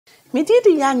Me did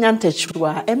the young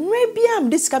antechua, and maybe I'm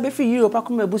discovered for Europe. I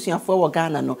come a bush for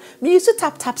Ghana. No, me used to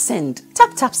tap send,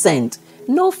 tap send.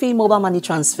 No fee mobile money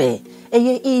transfer.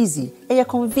 Easy,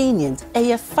 convenient,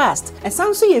 fast, and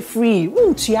sounds so free.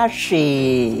 Won't you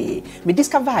share? Me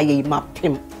discover my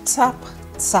pim tap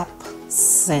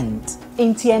send.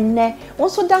 Intienne,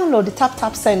 also download the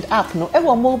tap send app. No,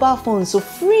 ever mobile phone so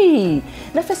free.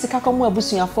 Na first ka come a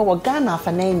bush for Ghana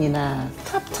for na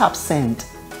tap send.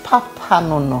 Papa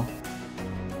no.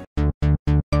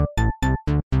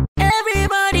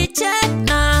 Everybody check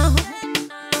now.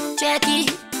 Check it.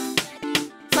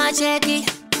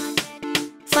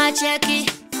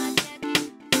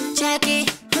 Check it.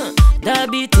 The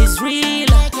beat is real.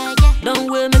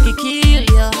 Don't wait, make it kill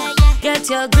ya. Get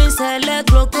your green select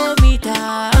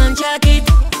glucometer and check it.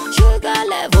 Sugar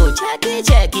level, check it.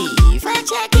 Check it. Green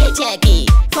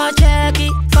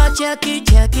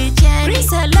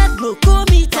select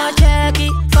glucometer.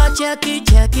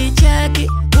 Check it.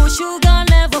 Push sugar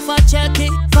level for check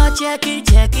it. Check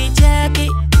it.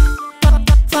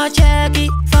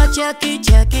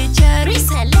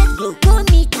 Reselect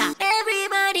glucometer.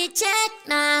 Everybody check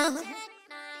now.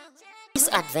 This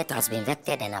advert has been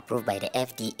vetted and approved by the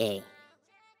FDA.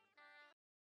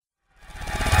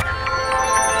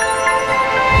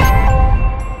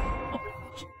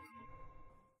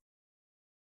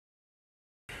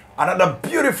 Another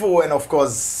beautiful and of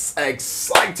course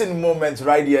exciting moment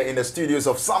right here in the studios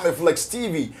of Sammy Flex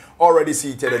TV, already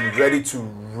seated and ready to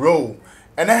roll.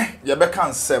 And then you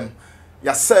can send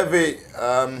your survey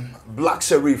Black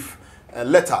Sherrif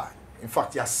letter. In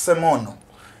fact, your semon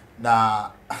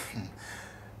na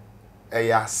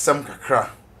ya sem kakra.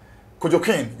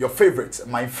 Kojokin, your favorite,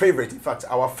 my favorite, in fact,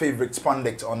 our favorite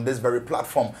spandex on this very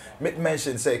platform. Made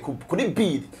mention say could it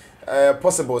be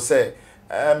possible say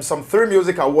some 3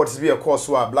 music awards be of course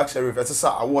who are Black Sherrif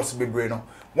SSR awards be brain.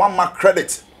 One mark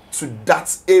credit to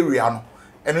that area no.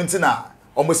 And until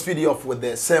almost speed off with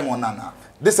the sermon nana.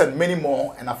 This and many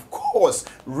more, and of course,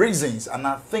 reasons and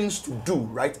things to do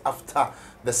right after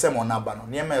the sermon nabano.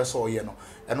 Near me so and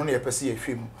only a perceive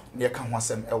film near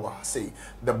Kamwasem Ewa. Say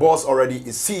the boss already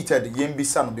is seated Yembi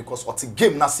Sano because what's a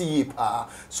game nasi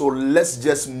so let's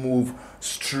just move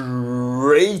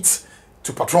straight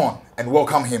to Patron and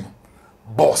welcome him.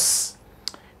 Boss.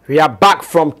 We are back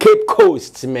from Cape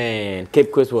Coast, man.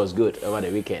 Cape Coast was good over the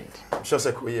weekend. Yeah,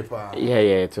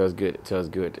 it was good.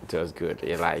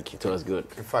 Yeah, like, it was good.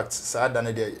 In fact,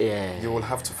 you will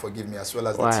have to forgive me as well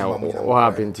as the team. What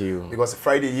happened to you? Because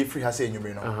Friday, you free has a new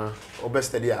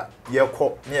best idea. Your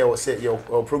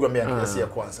program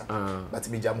but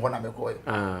me jam one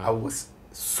I was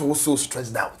so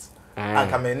stressed out. I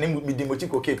come in with the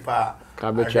Mochico Cape.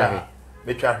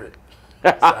 So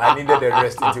I needed the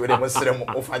rest into the Muslim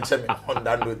of on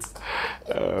that note.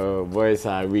 Oh, boys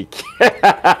are weak.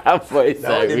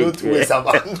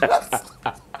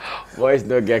 Boys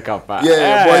don't get kappa.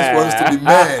 Yeah, boys wants to be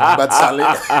men, but Sally.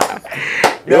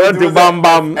 They want to bam.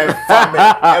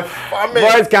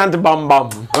 Boys can't bam.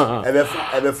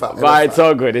 But it's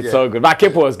all good. It's all good. But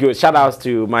Cape was good. Shout outs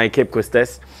to my Cape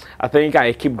Coasters. I think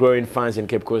I keep growing fans in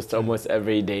Cape Coast almost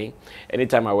every day.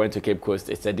 Anytime I went to Cape Coast,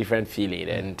 it's a different feeling.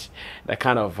 And the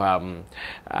kind of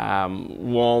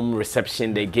warm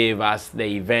reception they gave us, the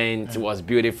event was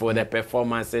beautiful, the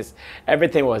performances,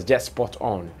 everything was just spot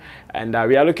on. And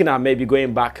we are looking at maybe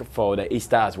going back for the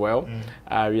Easter as well.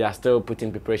 We are still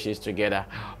putting preparations together.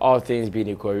 All things being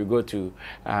equal, we go to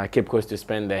Cape Coast to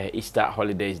spend the Easter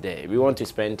holidays there. We want to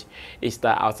spend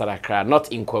Easter outside Accra,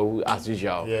 not in Kwahu as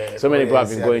usual. Yeah, so many people have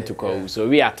been going to Kwahu, so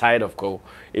we are tired of Kwahu.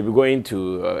 We'll be going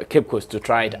to Cape Coast to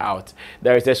try it out.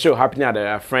 There is a show happening at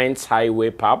the Friends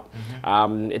Highway Pub.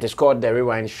 It is called The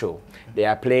Rewind Show. They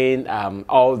are playing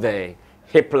all the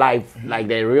hip life, like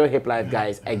the real hip life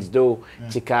guys, Exdo,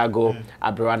 Chicago,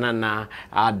 Abrawanana,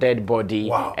 Dead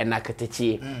Body, and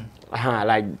Nakatechi.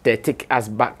 Like they take us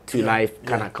back to life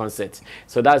kind of concert.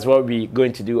 So that's what we're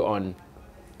going to do on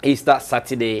Easter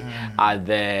Saturday at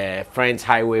the Friends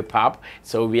Highway Pub.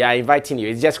 So we are inviting you.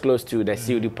 It's just close to the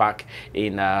CUD Park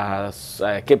in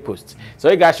Cape Coast.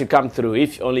 So you guys should come through.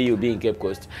 If only you be in Cape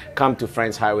Coast, come to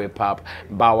Friends Highway Pub.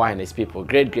 Bawa and his people.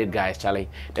 Great guys, Charlie.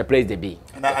 The place they be.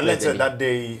 And I learned that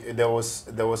day there was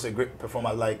a great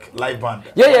performer like live band.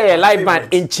 Yeah, live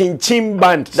band in Chin Chin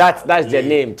Band. That's their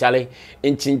name, Charlie.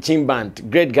 In Chin Chin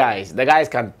Band. Great guys. The guys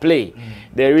can play.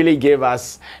 They really gave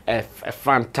us a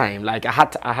fun time. Like I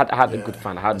had a good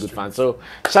fun. I had good fun. So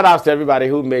shout out to everybody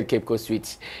who made Cape Coast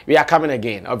sweet. We are coming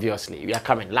again, obviously. We are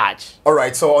coming large. All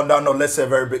right. So on that note, let's say a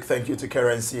very big thank you to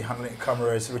Currency handling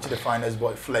cameras, Richie the Finest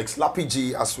Boy, Flex, Lappy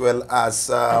G, as well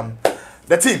as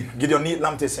The team, Gideon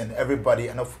Lamteson, everybody,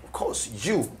 and of course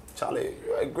you, Charlie,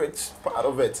 you're a great part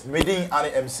of it. Meeting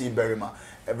Annie MC Berima,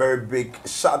 a very big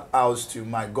shout out to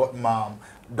my godmom,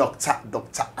 Dr.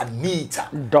 Anita.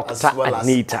 Dr. As well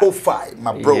Anita. as Kofi,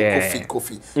 my bro,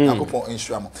 Kofi.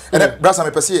 And then, Brasa,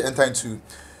 me perceive enter into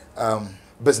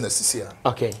business this year.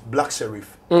 Okay. Black Sherrif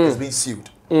has been sued.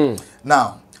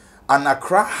 Now, an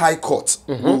Accra High Court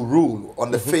will rule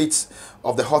on the fate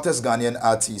of the hottest Ghanaian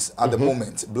artist at the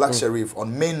moment, Black Sherrif,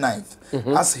 on May 9th,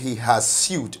 as he has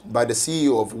sued by the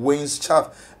CEO of Wayne's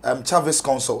Chavez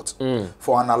Consult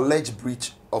for an alleged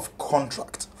breach of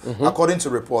contract. According to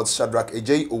reports, Shadrach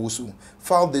Ejay Owusu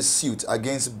filed this suit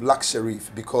against Black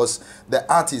Sherrif because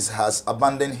the artist has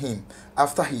abandoned him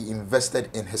after he invested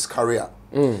in his career.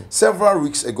 Several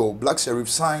weeks ago, Black Sherrif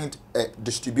signed a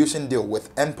distribution deal with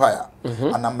Empire,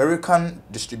 an American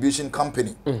distribution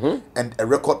company, and a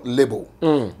record label.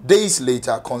 Days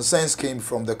later, concerns came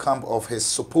from the camp of his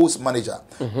supposed manager,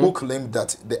 who claimed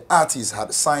that the artist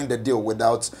had signed the deal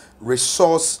without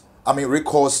recourse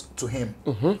to him.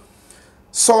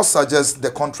 Source suggests the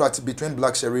contract between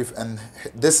Black Sherrif and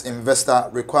this investor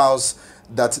requires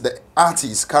that the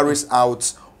artist carries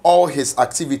out all his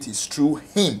activities through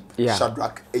him,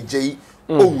 Shadrach Ejay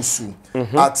Owusu.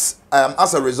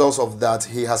 As a result of that,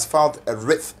 he has filed a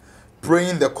writ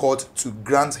praying the court to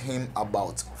grant him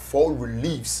about 4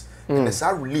 reliefs. And there's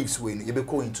our reliefs when you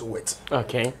go into it.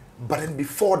 Okay. But then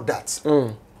before that,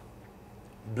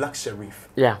 Black Sherrif,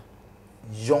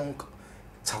 young,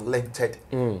 talented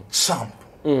champ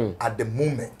at the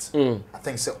moment. I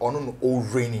think it's all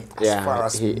rainy as far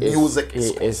as music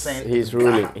is concerned.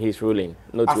 He's ruling.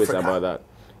 No two ways about that.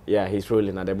 Yeah, he's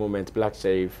ruling at the moment. Black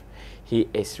Sherrif, he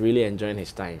is really enjoying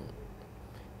his time.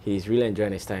 He's really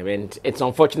enjoying his time. And it's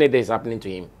unfortunate this is happening to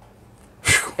him.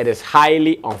 It is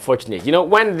highly unfortunate. You know,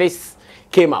 when this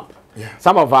came up,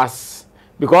 some of us,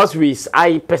 because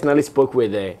I personally spoke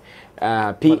with the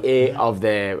PA of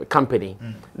the company,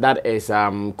 that is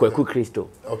Kweku Christo.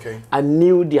 Okay. I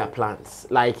knew their plans.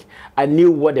 Like, I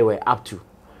knew what they were up to.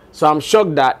 So I'm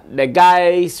shocked that the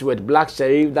guys with Black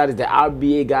Sherrif, that is the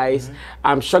RBA guys,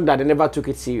 I'm shocked that they never took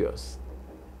it serious.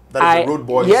 That is the Road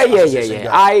Boys. Yeah.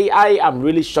 I am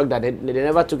really shocked that they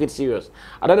never took it serious.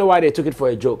 I don't know why they took it for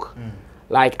a joke.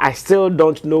 Like, I still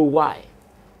don't know why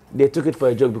they took it for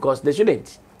a joke, because they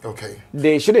shouldn't. Okay.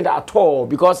 They shouldn't at all,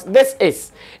 because this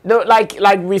is,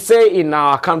 like we say in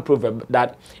our account proverb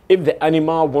that if the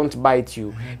animal won't bite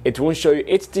you, it won't show you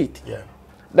its teeth. Yeah.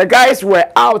 The guys were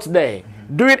out there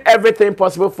doing everything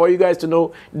possible for you guys to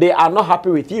know they are not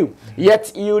happy with you.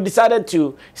 Yet you decided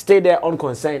to stay there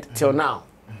unconcerned till now.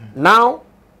 Now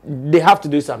they have to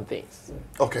do some things.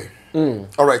 Okay.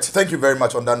 All right. Thank you very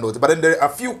much on that note. But then there are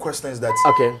a few questions that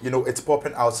you know it's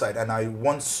popping outside, and I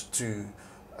want to.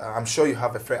 I'm sure you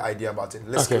have a fair idea about it.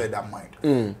 Let's clear that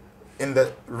mind. In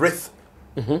the Wraith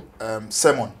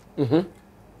sermon,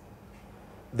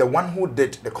 the one who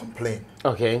did the complaint,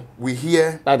 we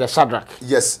hear like the Shadrach.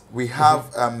 Yes, we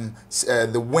have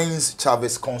the Wayne's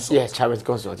Chavez Consult. Yeah, Chavez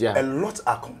Consult. Yeah, a lot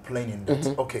are complaining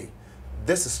that okay,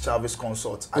 this is Chavez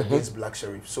Consult against Black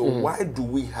Sherrif. So why do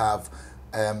we have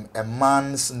a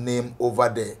man's name over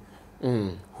there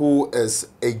who is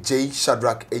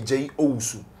Shadrach Ejay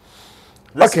Owusu?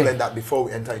 Let's clear that before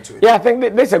we enter into it. Yeah, I think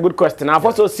this is a good question. I've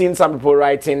also seen some people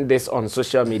writing this on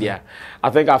social media. I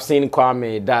think I've seen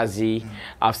Kwame Dazi,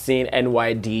 I've seen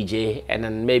NYDJ, and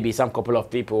then maybe some couple of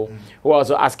people who are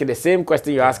also asking the same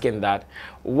question you're asking, that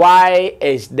why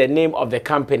is the name of the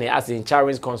company, as in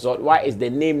Chavez Consult, why is the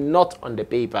name not on the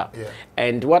paper?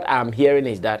 And what I'm hearing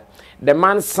is that the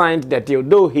man signed the deal,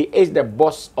 though he is the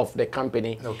boss of the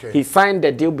company. He signed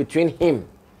the deal between him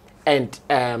and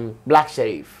Black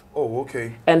Sherrif. Oh,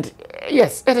 okay. And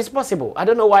yes, it is possible. I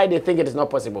don't know why they think it is not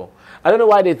possible. I don't know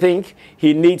why they think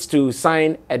he needs to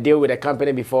sign a deal with a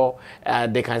company before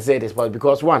they can say it is possible.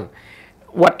 Because one,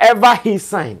 whatever he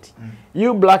signed,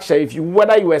 you Black Sherrif,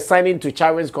 whether you were signing to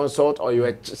Chavez Consult or you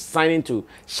were signing to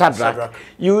Shadrach,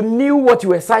 you knew what you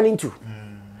were signing to.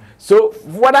 So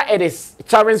whether it is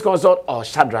Chavez Consult or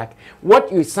Shadrach,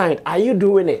 what you signed, are you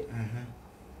doing it?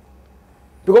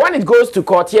 Because when it goes to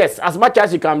court, yes, as much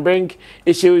as you can bring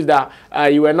issues that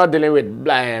you were not dealing with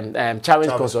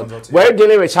Chavez Consult, were you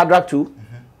dealing with Shadrach too?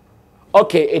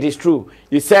 Okay, it is true.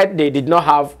 You said they did not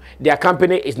have, their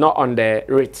company is not on the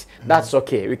rate. That's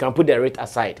okay. We can put the rate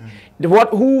aside.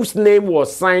 Whose name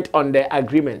was signed on the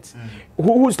agreement?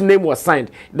 Whose name was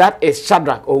signed? That is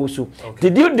Shadrach Owusu.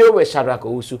 Did you deal with Shadrach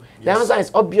Owusu? The answer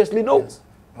is obviously no.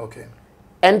 Okay.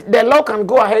 And the law can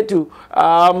go ahead to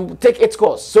take its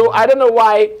course. So I don't know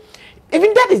why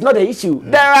Even that is not the issue.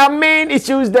 There are main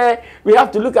issues there we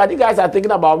have to look at. You guys are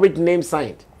thinking about which name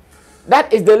signed.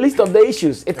 That is the list of the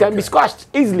issues. It can be squashed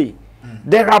easily.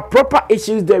 There are proper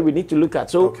issues there we need to look at.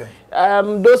 So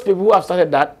those people who have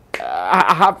started that,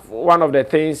 I have one of the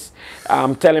things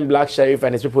I'm telling Black Sherrif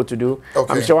and his people to do.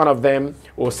 I'm sure one of them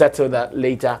will settle that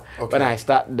later when I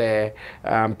start the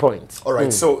points. All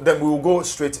right, so then we will go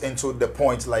straight into the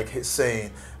point like he's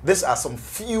saying. These are some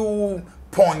few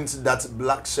points that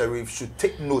Black Sherrif should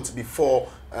take note before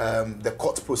the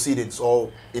court proceedings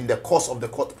or in the course of the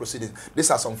court proceedings.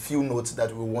 These are some few notes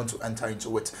that we want to enter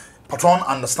into it. Patron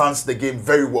understands the game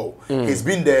very well. He's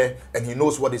been there and he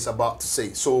knows what he's about to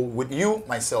say. So with you,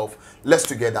 myself, let's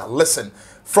together listen.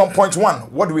 From point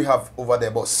 1, what do we have over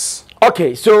there, boss?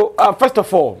 Okay, so first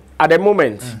of all, at the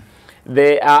moment,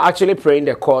 they are actually praying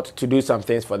the court to do some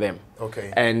things for them.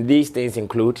 Okay. And these things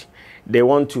include, they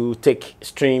want to take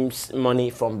streams money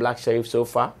from Black Sherrif so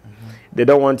far. They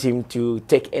don't want him to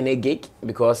take any gig,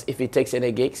 because if he takes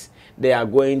any gigs, they are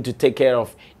going to take care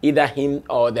of either him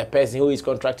or the person who is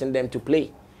contracting them to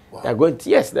play. Wow. They're going to,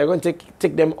 yes, they're going to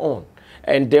take them on.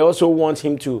 And they also want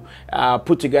him to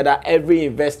put together every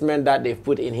investment that they've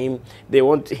put in him. They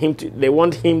want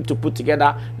him to put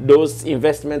together those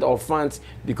investment or funds,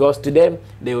 because to them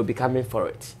they will be coming for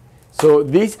it. So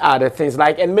these are the things,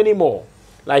 like, and many more.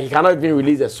 Like, he cannot even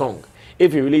release a song.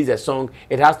 If he releases a song,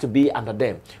 it has to be under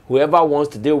them. Whoever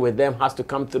wants to deal with them has to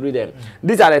come through them.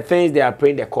 These are the things they are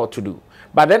praying the court to do.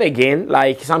 But then again,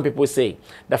 like some people say,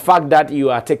 the fact that you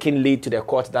are taking lead to the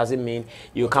court doesn't mean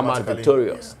you come out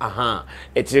victorious.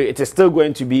 It is still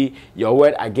going to be your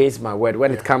word against my word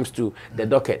when it comes to the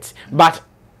docket. But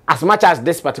as much as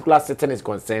this particular sitting is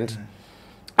concerned,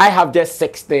 I have just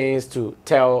 6 things to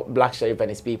tell Black Sherrif and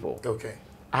his people. Okay.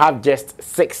 I have just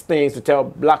 6 things to tell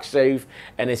Black Sherrif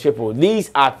and his people.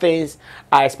 These are things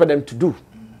I expect them to do.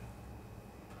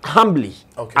 Humbly,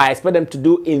 I expect them to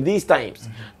do in these times,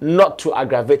 not to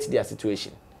aggravate their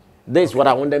situation. This is what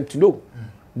I want them to do.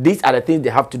 These are the things they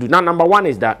have to do. Now, number 1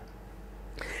 is that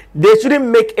they shouldn't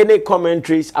make any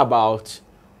commentaries about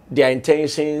their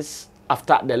intentions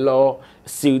after the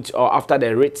lawsuit or after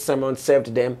the writ summons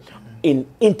served them in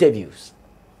interviews.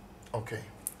 Okay.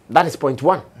 That is point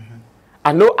 1.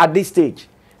 I know at this stage,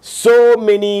 so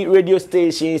many radio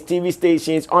stations, TV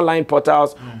stations, online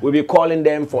portals will be calling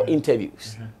them for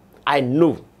interviews. I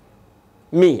know.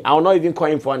 Me, I will not even call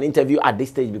him for an interview at this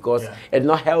stage, because it's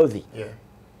not healthy.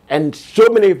 And so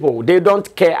many people, they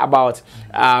don't care about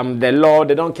the law,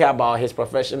 they don't care about his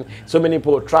profession. So many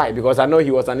people try, because I know he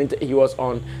was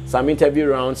on some interview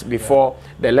rounds before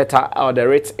the letter or the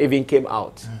writ even came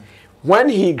out. When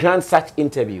he grants such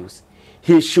interviews,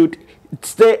 he should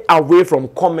stay away from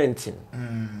commenting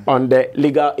on the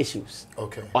legal issues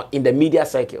in the media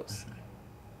circles.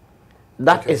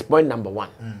 That is point number 1.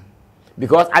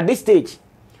 Because at this stage,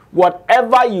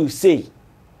 whatever you say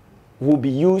will be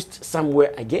used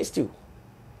somewhere against you.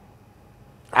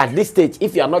 At this stage,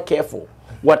 if you are not careful,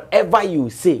 whatever you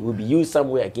say will be used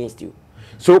somewhere against you.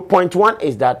 So point 1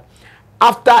 is that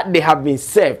after they have been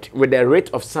served with the writ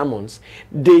of summons,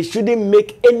 they shouldn't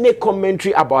make any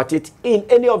commentary about it in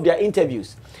any of their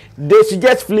interviews. They should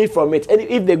just flee from it. And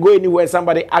if they go anywhere,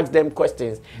 somebody asks them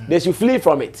questions, they should flee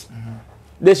from it.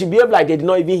 They should behave like they did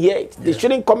not even hear it. They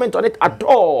shouldn't comment on it at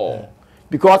all.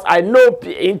 Because I know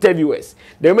interviewers,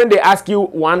 then when they ask you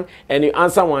one and you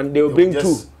answer one, they will bring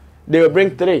 2. They will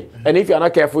bring 3. And if you are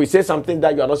not careful, you say something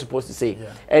that you are not supposed to say.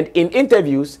 And in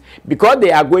interviews, because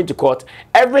they are going to court,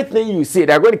 everything you say,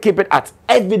 they are going to keep it as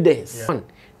evidence.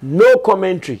 No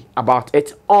commentary about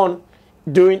it on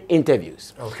during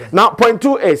interviews. Now, point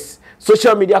 2 is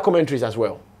social media commentaries as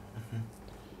well.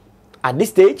 At this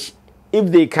stage, if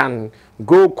they can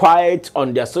go quiet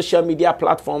on their social media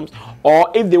platforms, or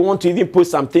if they want to even put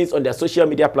some things on their social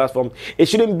media platform, it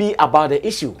shouldn't be about the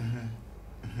issue.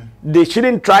 They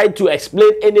shouldn't try to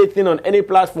explain anything on any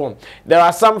platform. There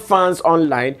are some fans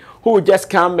online who will just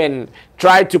come and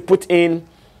try to put in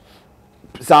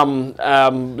some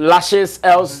lashes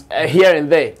else here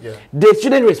and there. They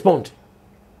shouldn't respond.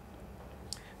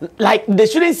 Like, they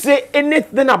shouldn't say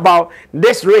anything about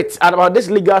this writ and about this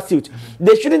legal suit.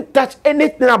 They shouldn't touch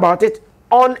anything about it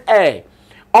on air,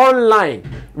 online,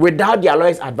 without their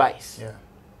lawyer's advice.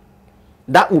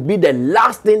 That would be the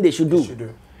last thing they should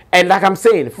do. And like I'm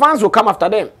saying, fans will come after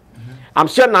them. I'm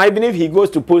sure now, even if he goes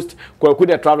to post Kwaku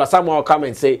the Traveler, someone will come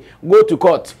and say, go to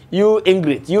court, you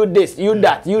Ingrid, you this, you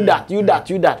that, you that, you that,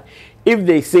 you that. If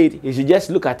they say it, he should just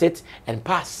look at it and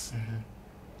pass.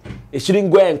 He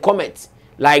shouldn't go and comment.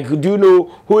 Like, do you know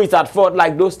who is at fault?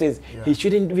 Like those things. He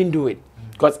shouldn't even do it.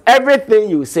 Because everything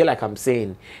you say, like I'm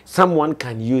saying, someone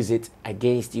can use it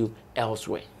against you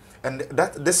elsewhere. And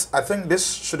I think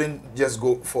this shouldn't just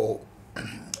go for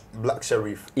Black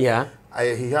Sherrif. Yeah.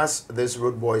 He has this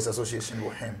Road Boys Association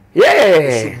with him. Yeah.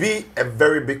 It should be a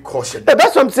very big caution. Yeah,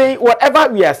 that's what I'm saying.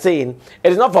 Whatever we are saying,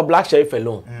 it is not for Black Sherrif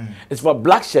alone. It's for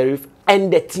Black Sherrif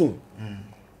and the team.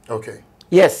 Okay.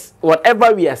 Yes,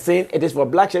 whatever we are saying, it is for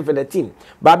Black Sherrif and the team.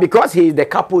 But because he is the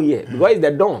couple here, because he's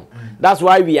the Don, that's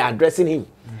why we are addressing him.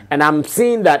 And I'm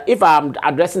seeing that if I'm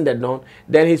addressing the Don,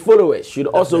 then his followers should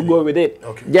also go with it.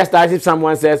 Okay. Just as if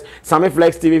someone says, Sammy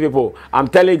Flex TV people, I'm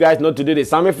telling you guys not to do this.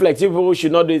 Sammy Flex, you people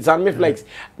should not do it. Sammy Flex.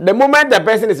 The moment the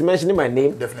person is mentioning my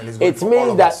name, it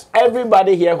means that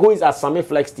everybody here who is at Sammy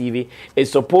Flex TV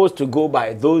is supposed to go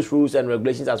by those rules and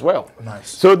regulations as well. Nice.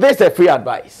 So this is a free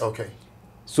advice. Okay.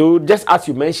 So just as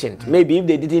you mentioned, maybe if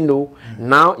they didn't know,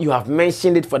 now you have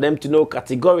mentioned it for them to know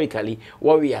categorically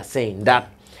what we are saying. That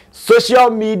social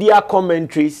media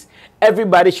commentaries,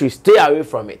 everybody should stay away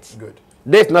from it. Good.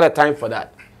 There's not a time for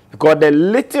that. Because the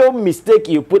little mistake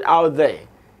you put out there,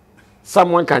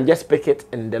 someone can just pick it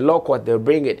and the law court, they'll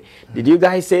bring it. Did you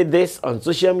guys say this on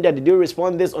social media? Did you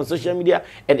respond this on social media?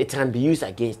 And it can be used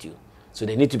against you. So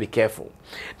they need to be careful.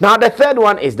 Now the third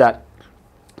one is that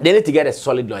they need to get a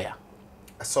solid lawyer.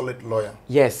 A solid lawyer.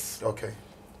 Yes. Okay.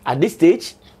 At this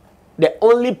stage, the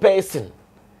only person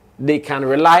they can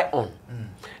rely on,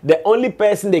 the only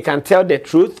person they can tell the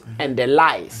truth and the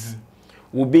lies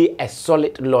will be a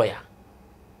solid lawyer.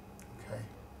 Okay.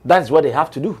 That's what they have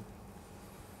to do.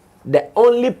 The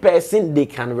only person they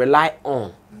can rely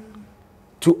on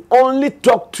to only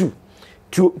talk to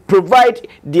provide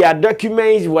their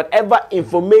documents, whatever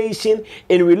information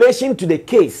in relation to the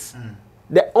case.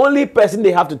 The only person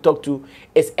they have to talk to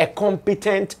is a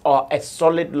competent or a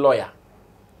solid lawyer.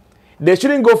 They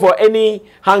shouldn't go for any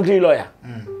hungry lawyer.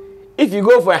 If you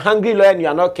go for a hungry lawyer and you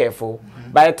are not careful,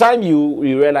 by the time you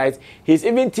realize he's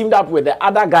even teamed up with the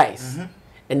other guys,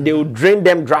 and they will drain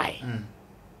them dry.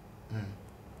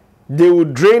 They will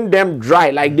drain them dry,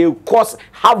 like they will cause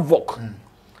havoc.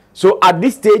 So at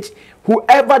this stage,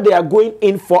 whoever they are going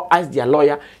in for as their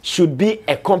lawyer should be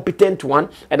a competent one.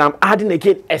 And I'm adding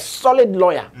again, a solid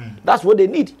lawyer. That's what they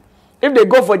need. If they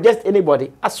go for just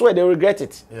anybody, I swear they will regret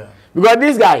it. Yeah. Because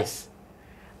these guys,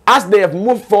 as they have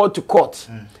moved forward to court,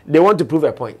 they want to prove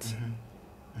a point.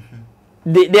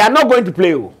 They are not going to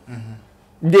play.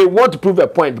 They want to prove a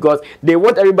point because they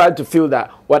want everybody to feel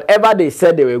that whatever they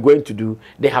said they were going to do,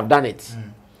 they have done it.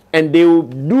 And they will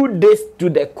do this to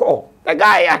the core. The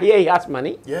guy here, he has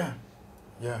money. Yeah.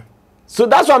 Yeah. So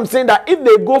that's what I'm saying, that if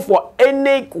they go for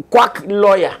any quack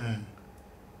lawyer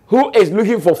who is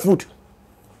looking for food,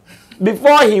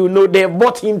 before he will know, they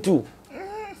bought him too.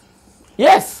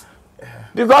 Yes.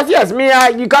 Because yes,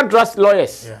 you can't trust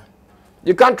lawyers. Yeah.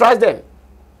 You can't trust them.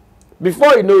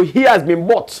 Before you know, he has been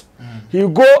bought. He will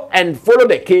go and follow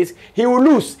the case. He will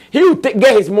lose. He will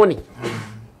get his money.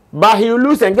 But he will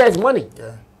lose and get his money.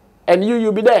 Yeah. And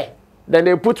you'll be there. Then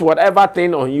they put whatever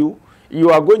thing on you. You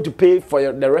are going to pay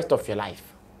for the rest of your life.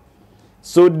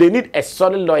 So they need a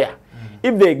solid lawyer.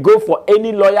 If they go for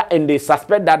any lawyer and they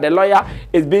suspect that the lawyer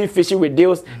is being fishy with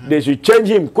deals, they should change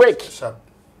him quick. Sharp.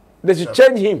 They should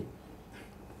change him.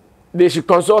 They should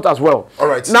consult as well. All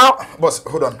right. Now, boss,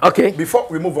 hold on. Okay. Before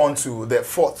we move on to the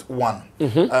fourth one,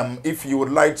 if you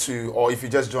would like to, or if you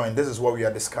just joined, this is what we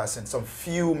are discussing. Some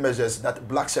few measures that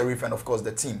Black Sherrif and, of course,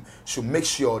 the team should make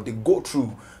sure they go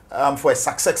through for a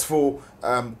successful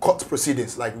court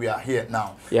proceedings like we are here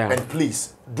now. Yeah. And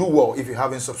please, do well if you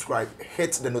haven't subscribed.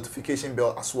 Hit the notification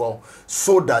bell as well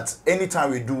so that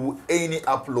anytime we do any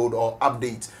upload or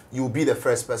update, you'll be the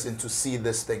first person to see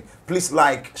this thing. Please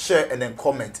like, share, and then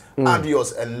comment. Add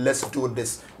yours and let's do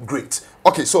this great.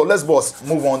 Okay, so let's, boss,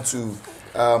 move on to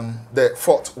the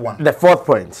fourth one. The fourth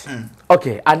point.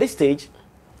 Okay, at this stage,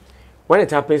 when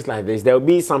it happens like this, there will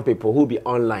be some people who will be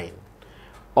online.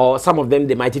 Or some of them,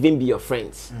 they might even be your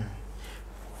friends.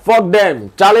 Fuck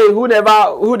them. Charlie, who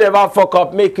never fuck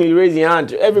up, make me raise your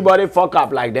hand. Everybody fuck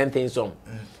up like them things on.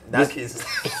 That case.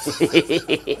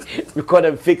 We call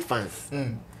them fake fans.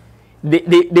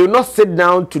 They will not sit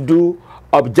down to do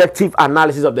objective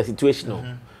analysis of the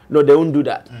situation. No, they won't do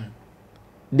that.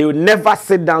 They will never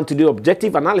sit down to do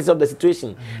objective analysis of the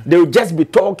situation. They will just be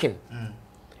talking.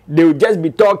 They will just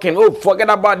be talking. Oh, forget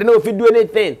about it. They don't know if he do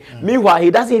anything. Meanwhile, he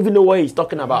doesn't even know what he's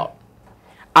talking about.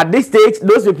 At this stage,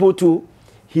 those people too,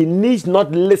 he needs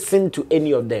not listen to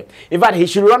any of them. In fact, he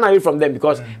should run away from them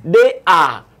because they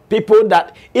are people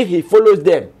that if he follows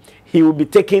them, he will be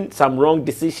taking some wrong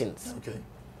decisions. Okay.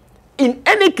 In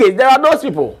any case, there are those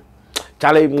people.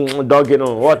 Charlie, dog, you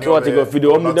know, what you go to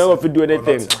do? I'm never to do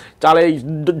anything. Charlie,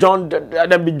 John,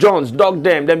 then be Jones, dog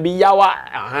them, then be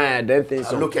Yawa, then things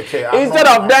so. Look at here. Instead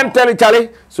of them telling Charlie,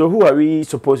 so who are we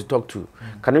supposed to talk to?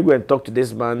 Can we go and talk to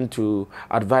this man to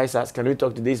advise us? Can we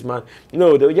talk to this man?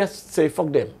 No, they'll just say,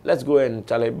 fuck them. Let's go and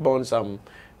Charlie burn some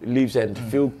leaves and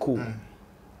feel cool.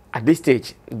 At this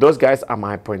stage, those guys are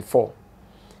my point 4.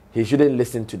 He shouldn't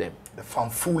listen to them. The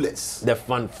fanfullers. The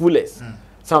fanfullers.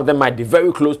 Some of them might be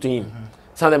very close to him.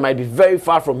 Some of them might be very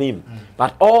far from him.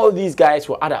 But all these guys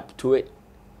will add up to it.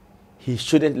 He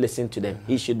shouldn't listen to them.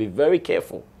 He should be very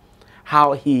careful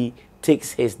how he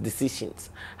takes his decisions,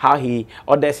 how he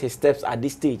orders his steps at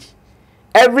this stage.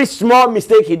 Every small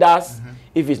mistake he does,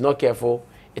 if he's not careful,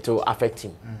 it will affect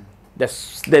him.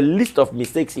 The list of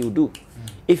mistakes he will do,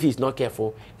 if he's not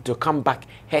careful, it will come back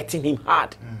hurting him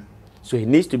hard. So he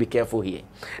needs to be careful here.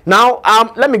 Now,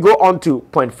 let me go on to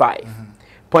point 5.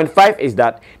 Point 5 is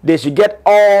that they should get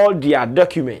all their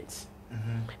documents,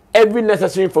 every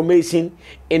necessary information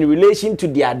in relation to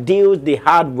their deals they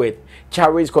had with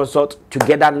Charles Consult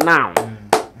together now.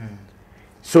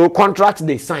 So contracts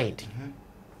they signed,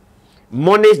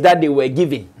 monies that they were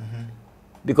given.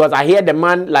 Because I hear the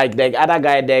man, like the other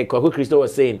guy there, who Christo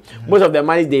was saying, most of the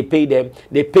money they pay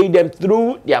them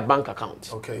through their bank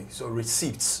account. Okay, so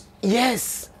receipts.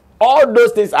 Yes. All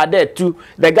those things are there too.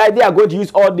 The guy, they are going to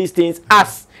use all these things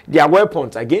as their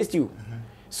weapons against you.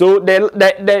 So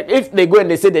if they go and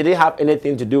they say they didn't have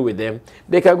anything to do with them,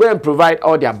 they can go and provide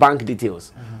all their bank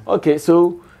details. Okay,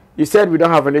 so you said we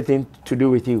don't have anything to do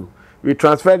with you. We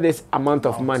transferred this amount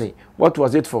of money. What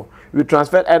was it for? We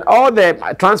transferred, and all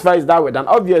the transfers that were done,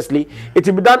 obviously, it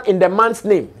will be done in the man's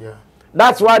name. Yeah.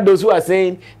 That's why those who are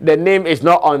saying the name is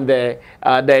not on the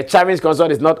Chinese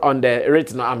consult is not on the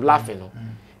written. I'm laughing.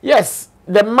 Yes,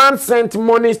 the man sent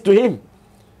monies to him.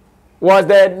 Was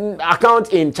the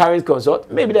account in Chinese consult?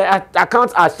 Maybe the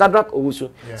accounts are Shadrach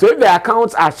Owusu. Yeah. So if the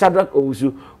accounts are Shadrach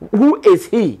Owusu, who is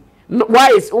he?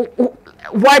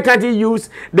 Why can't he use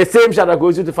the same Shadrach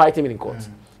Owusu to fight him in court?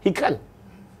 He can.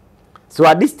 So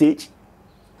at this stage,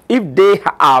 if they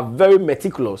are very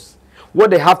meticulous, what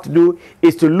they have to do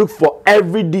is to look for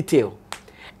every detail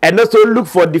and also look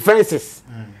for defenses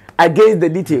against the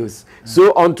details.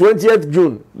 So on 20th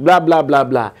June, blah, blah, blah,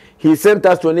 blah, he sent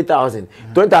us 20,000.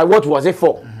 20,000, what was it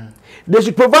for? They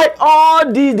should provide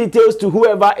all these details to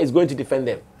whoever is going to defend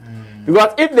them.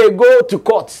 Because if they go to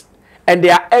court and they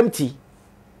are empty,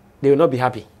 they will not be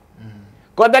happy.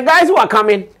 Because the guys who are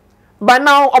coming, by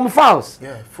now, on files.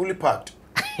 Yeah, fully packed.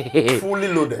 Fully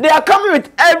loaded. They are coming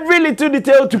with every little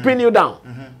detail to pin you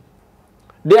down.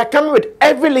 They are coming with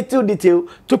every little detail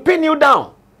to pin you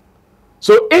down.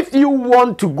 So if you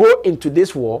want to go into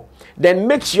this war, then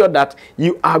make sure that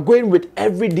you are going with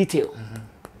every detail.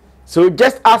 So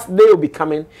just as they will be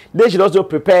coming, they should also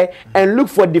prepare and look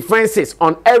for defenses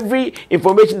on every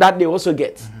information that they also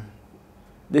get.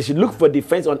 They should look for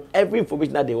defense on every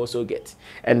information that they also get.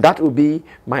 And that will be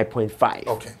my point 5.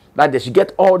 Okay. That they should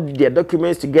get all their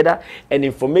documents together and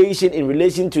information in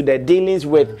relation to their dealings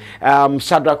with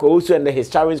Shadrach Owusu and his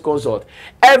Chinese consort.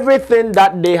 Everything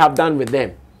that they have done with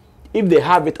them, if they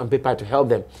have it on paper to help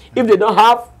them. If they don't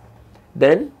have,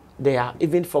 then they are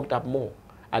even fucked up more.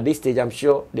 At this stage, I'm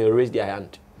sure they will raise their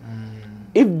hand.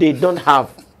 If they don't have,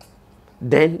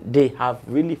 then they have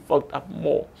really fucked up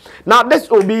more. Now, this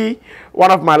will be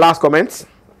one of my last comments.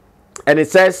 And it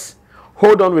says,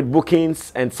 hold on with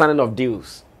bookings and signing of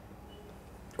deals.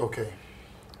 Okay.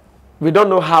 We don't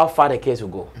know how far the case will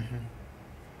go.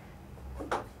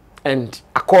 And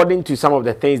according to some of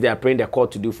the things they are praying the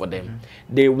court to do for them,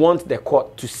 they want the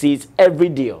court to seize every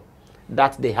deal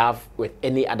that they have with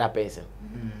any other person.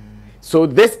 So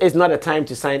this is not a time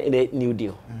to sign any new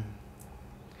deal.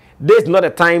 This is not a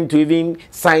time to even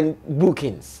sign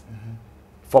bookings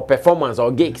for performance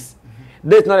or gigs.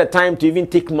 This is not a time to even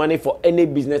take money for any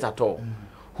business at all.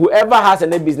 Whoever has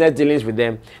any business dealings with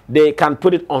them, they can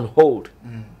put it on hold.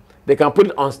 They can put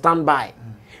it on standby.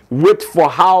 Wait for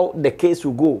how the case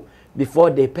will go before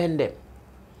they pen them.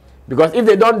 Because if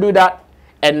they don't do that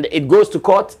and it goes to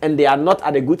court and they are not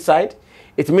at a good side,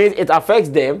 it means it affects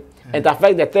them. It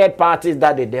affects the third parties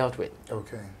that they dealt with.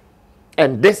 Okay.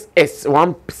 And this is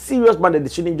one serious man that they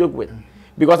shouldn't joke with.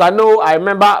 Because I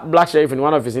remember Black Sherrif in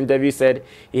one of his interviews said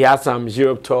he has some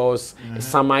Europe tours,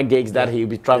 summer gigs that he will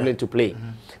be traveling to play.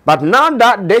 But now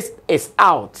that this is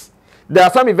out, there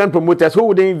are some event promoters who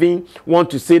wouldn't even want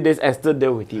to say this and still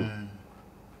deal with you.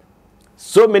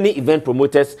 So many event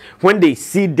promoters, when they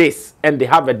see this and they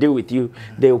have a deal with you,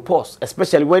 they will pause.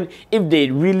 Especially if they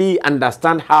really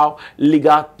understand how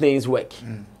legal things work.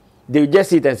 They will just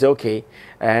sit and say, okay,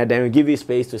 then we'll give you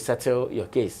space to settle your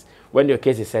case. When your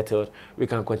case is settled, we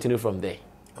can continue from there.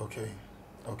 Okay.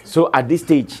 Okay. So at this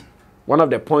stage, one of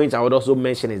the points I would also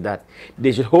mention is that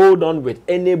they should hold on with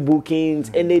any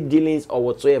bookings, any dealings or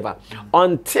whatsoever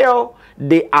until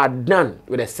they are done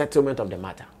with the settlement of the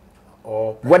matter.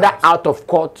 Or whether out of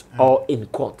court or in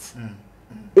court.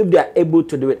 If they are able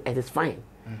to do it, it is fine.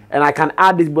 And I can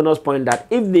add this bonus point that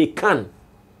if they can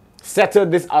settle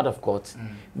this out of court,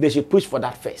 they should push for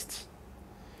that first.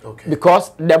 Okay.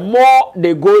 Because the more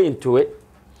they go into it,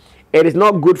 it is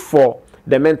not good for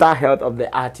the mental health of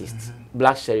the artist,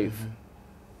 Black Sherrif.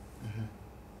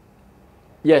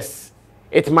 Yes,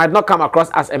 it might not come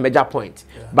across as a major point,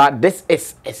 but this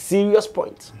is a serious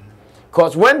point.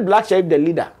 Because when Black Sherrif, the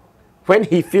leader, when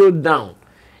he feels down,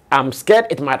 I'm scared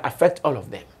it might affect all of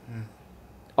them.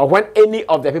 Or when any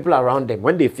of the people around them,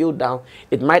 when they feel down,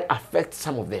 it might affect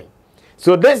some of them.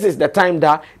 So this is the time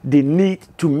that they need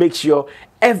to make sure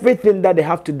everything that they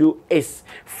have to do is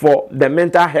for the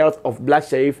mental health of Black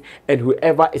Sherrif and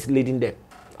whoever is leading them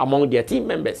among their team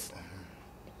members.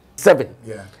 7,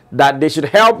 that they should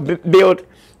help build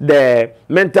the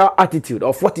mental attitude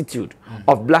or fortitude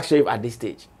of Black Sherrif at this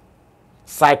stage.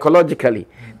 Psychologically,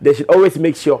 they should always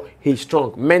make sure he's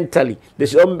strong. Mentally, they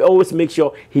should always make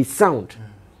sure he's sound.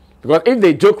 Because if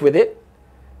they joke with it,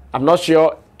 I'm not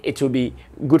sure it will be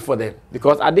good for them.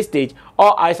 Because at this stage,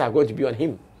 all eyes are going to be on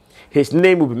him. His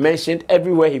name will be mentioned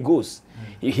everywhere he goes.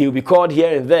 He will be called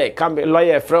here and there. Come be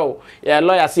lawyer, fro. Yeah,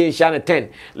 lawyer saying Shannon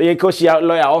 10.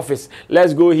 Lawyer office.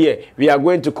 Let's go here. We are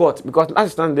going to court. Because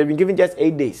last time they've been given just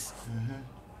 8 days.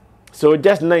 So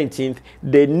just 19th,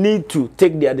 they need to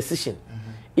take their decision.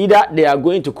 Either they are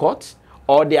going to court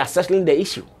or they are settling the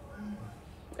issue.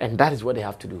 And that is what they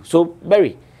have to do. So,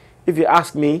 Barry, if you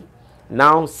ask me,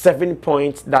 now 7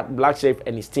 points that Black Sherrif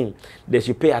and his team, they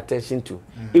should pay attention to.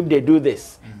 If they do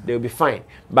this, they'll be fine.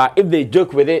 But if they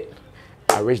joke with it,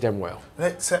 I wish them well.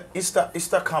 Let's say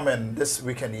Easter coming this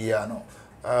weekend here, no.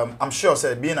 I'm sure,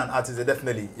 say, being an artist, they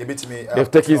definitely you beat me.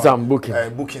 They've taken some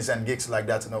bookings and gigs like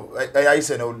that. You know, I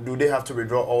say, no, do they have to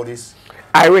withdraw all this?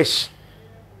 I wish.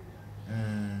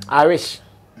 I wish.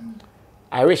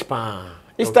 I wish, pa.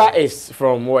 Easter is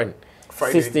from when?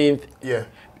 Friday. 16th. Yeah.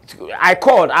 I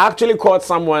actually called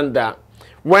someone that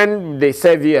when they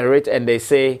serve you a rate and they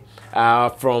say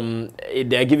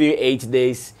they're giving you 8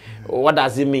 days, what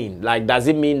does it mean? Like, does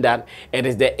it mean that it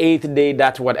is the 8th day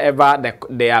that whatever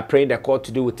they are praying the court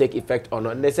to do will take effect or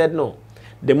not? And they said no.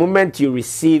 The moment you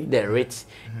receive the rate,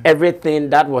 everything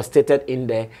that was stated in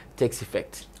there takes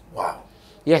effect. Wow.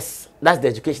 Yes, that's the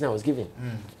education I was given.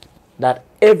 That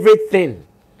everything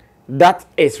that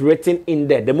is written in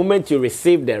there, the moment you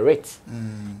receive the rate,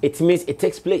 it means it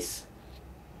takes place.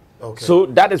 Okay. So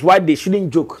that is why they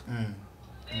shouldn't joke.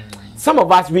 Some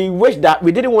of us, we wish that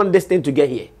we didn't want this thing to get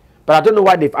here. But I don't know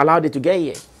why they've allowed it to get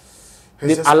here.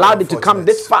 They've allowed it to come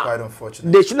this far. Quite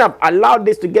unfortunate. They shouldn't have allowed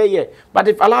this to get here. But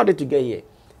they've allowed it to get here.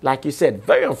 Like you said,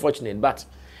 very unfortunate. But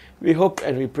we hope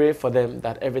and we pray for them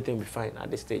that everything will be fine at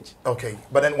this stage. Okay.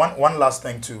 But then one last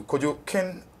thing too. Could you,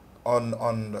 Ken, on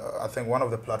I think one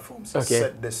of the platforms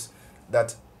said this,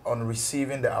 that on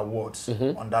receiving the awards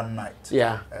on that night,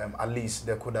 at least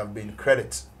there could have been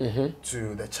credit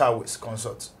to the Chawis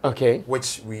consort,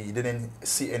 which we didn't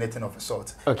see anything of a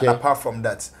sort. And apart from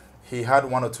that, he had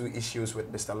 1 or 2 issues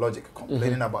with Mr. Logic,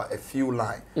 complaining about a few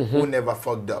lines, who never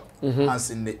fucked up, hands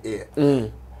in the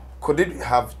air. Could it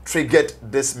have triggered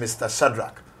this Mr.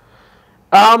 Shadrach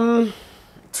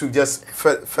to just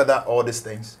further all these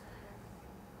things?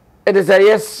 It is a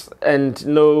yes and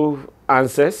no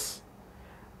answers.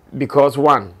 Because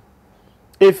 1,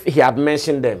 if he had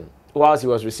mentioned them whilst he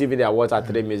was receiving the awards at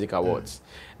 3 Music Awards,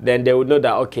 then they would know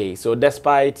that, okay, so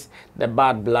despite the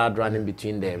bad blood running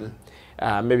between them,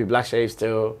 maybe Black Sherrif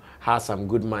still has some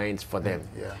good minds for them.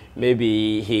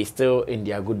 Maybe he's still in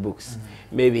their good books.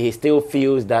 Maybe he still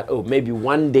feels that, oh, maybe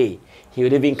one day he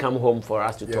would even come home for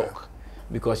us to talk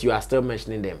because you are still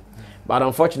mentioning them. But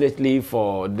unfortunately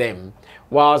for them,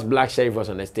 whilst Black Sherrif was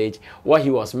on the stage, what he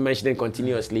was mentioning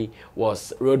continuously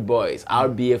was Road Boys,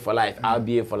 RBA for life,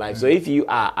 RBA for life. So if you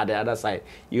are at the other side,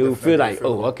 you feel like,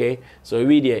 oh, okay, so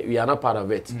we are not part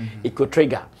of it. It could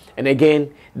trigger. And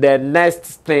again, the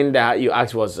next thing that you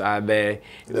asked was the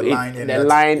line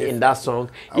in that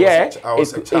song. I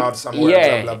was a child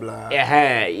somewhere, blah, blah, blah.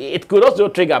 It could also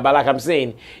trigger, but like I'm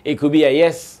saying, it could be a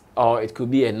yes or it could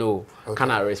be a no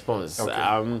kind of response.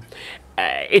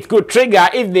 It could trigger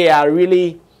if they are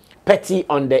really petty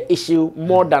on the issue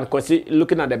more than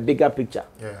looking at the bigger picture.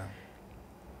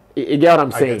 You get what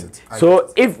I'm saying?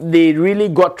 So if they really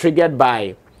got triggered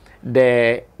by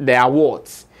the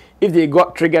awards, if they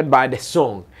got triggered by the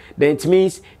song, then it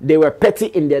means they were petty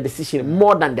in their decision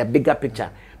more than the bigger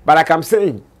picture. But like I'm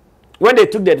saying, when they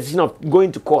took the decision of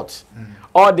going to court,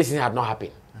 all this had not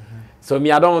happened. So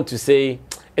me, I don't want to say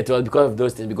it was because of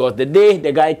those things, because the day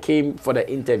the guy came for the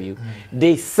interview,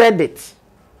 they said it,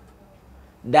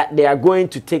 that they are going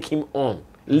to take him on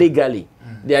legally.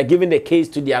 They are giving the case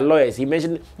to their lawyers. He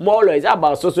mentioned more lawyers,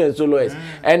 about so and so lawyers.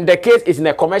 And the case is in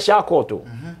a commercial court.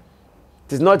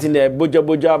 It is not in a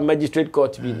Boja magistrate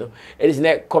court. It is in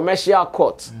a commercial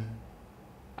court.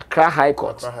 Accra High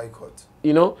Court. Accra High Court.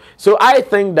 You know? So I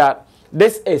think that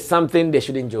this is something they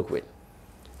shouldn't joke with.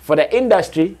 For the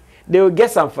industry, they will get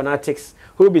some fanatics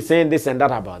who will be saying this and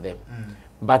that about them.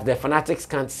 But the fanatics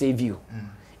can't save you.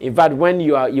 In fact, when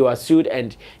you are sued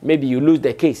and maybe you lose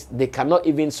the case, they cannot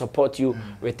even support you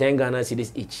with 10 Ghana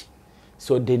cedis each.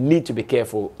 So they need to be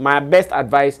careful. My best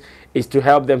advice is to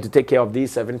help them to take care of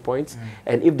these 7 points.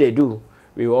 And if they do,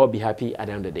 we will all be happy at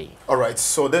the end of the day. All right,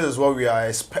 so this is what we are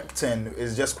expecting.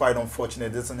 It's just quite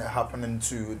unfortunate. This isn't happening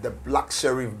to the Black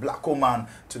Sherrif, Black Oman,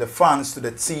 to the fans, to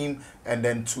the team, and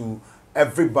then to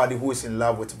everybody who is in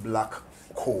love with Black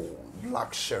Coal.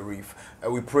 Black Sherrif.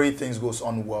 We pray things goes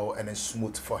on well and is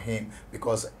smooth for him,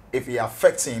 because if it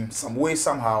affects him some way,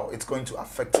 somehow, it's going to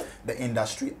affect the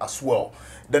industry as well.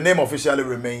 The name officially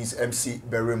remains MC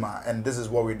Berima, and this is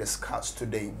what we discussed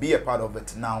today. Be a part of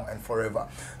it now and forever.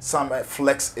 Sam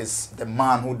Flex is the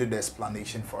man who did the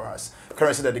explanation for us.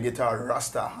 Currently the guitar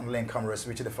Rasta, handling cameras,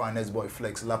 which is the finest boy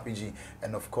Flex, Lapiji,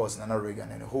 and of course Nana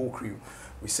Reagan and the whole crew.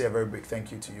 We say a very big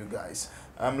thank you to you guys.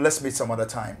 Let's meet some other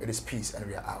time. It is peace and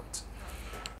we are out.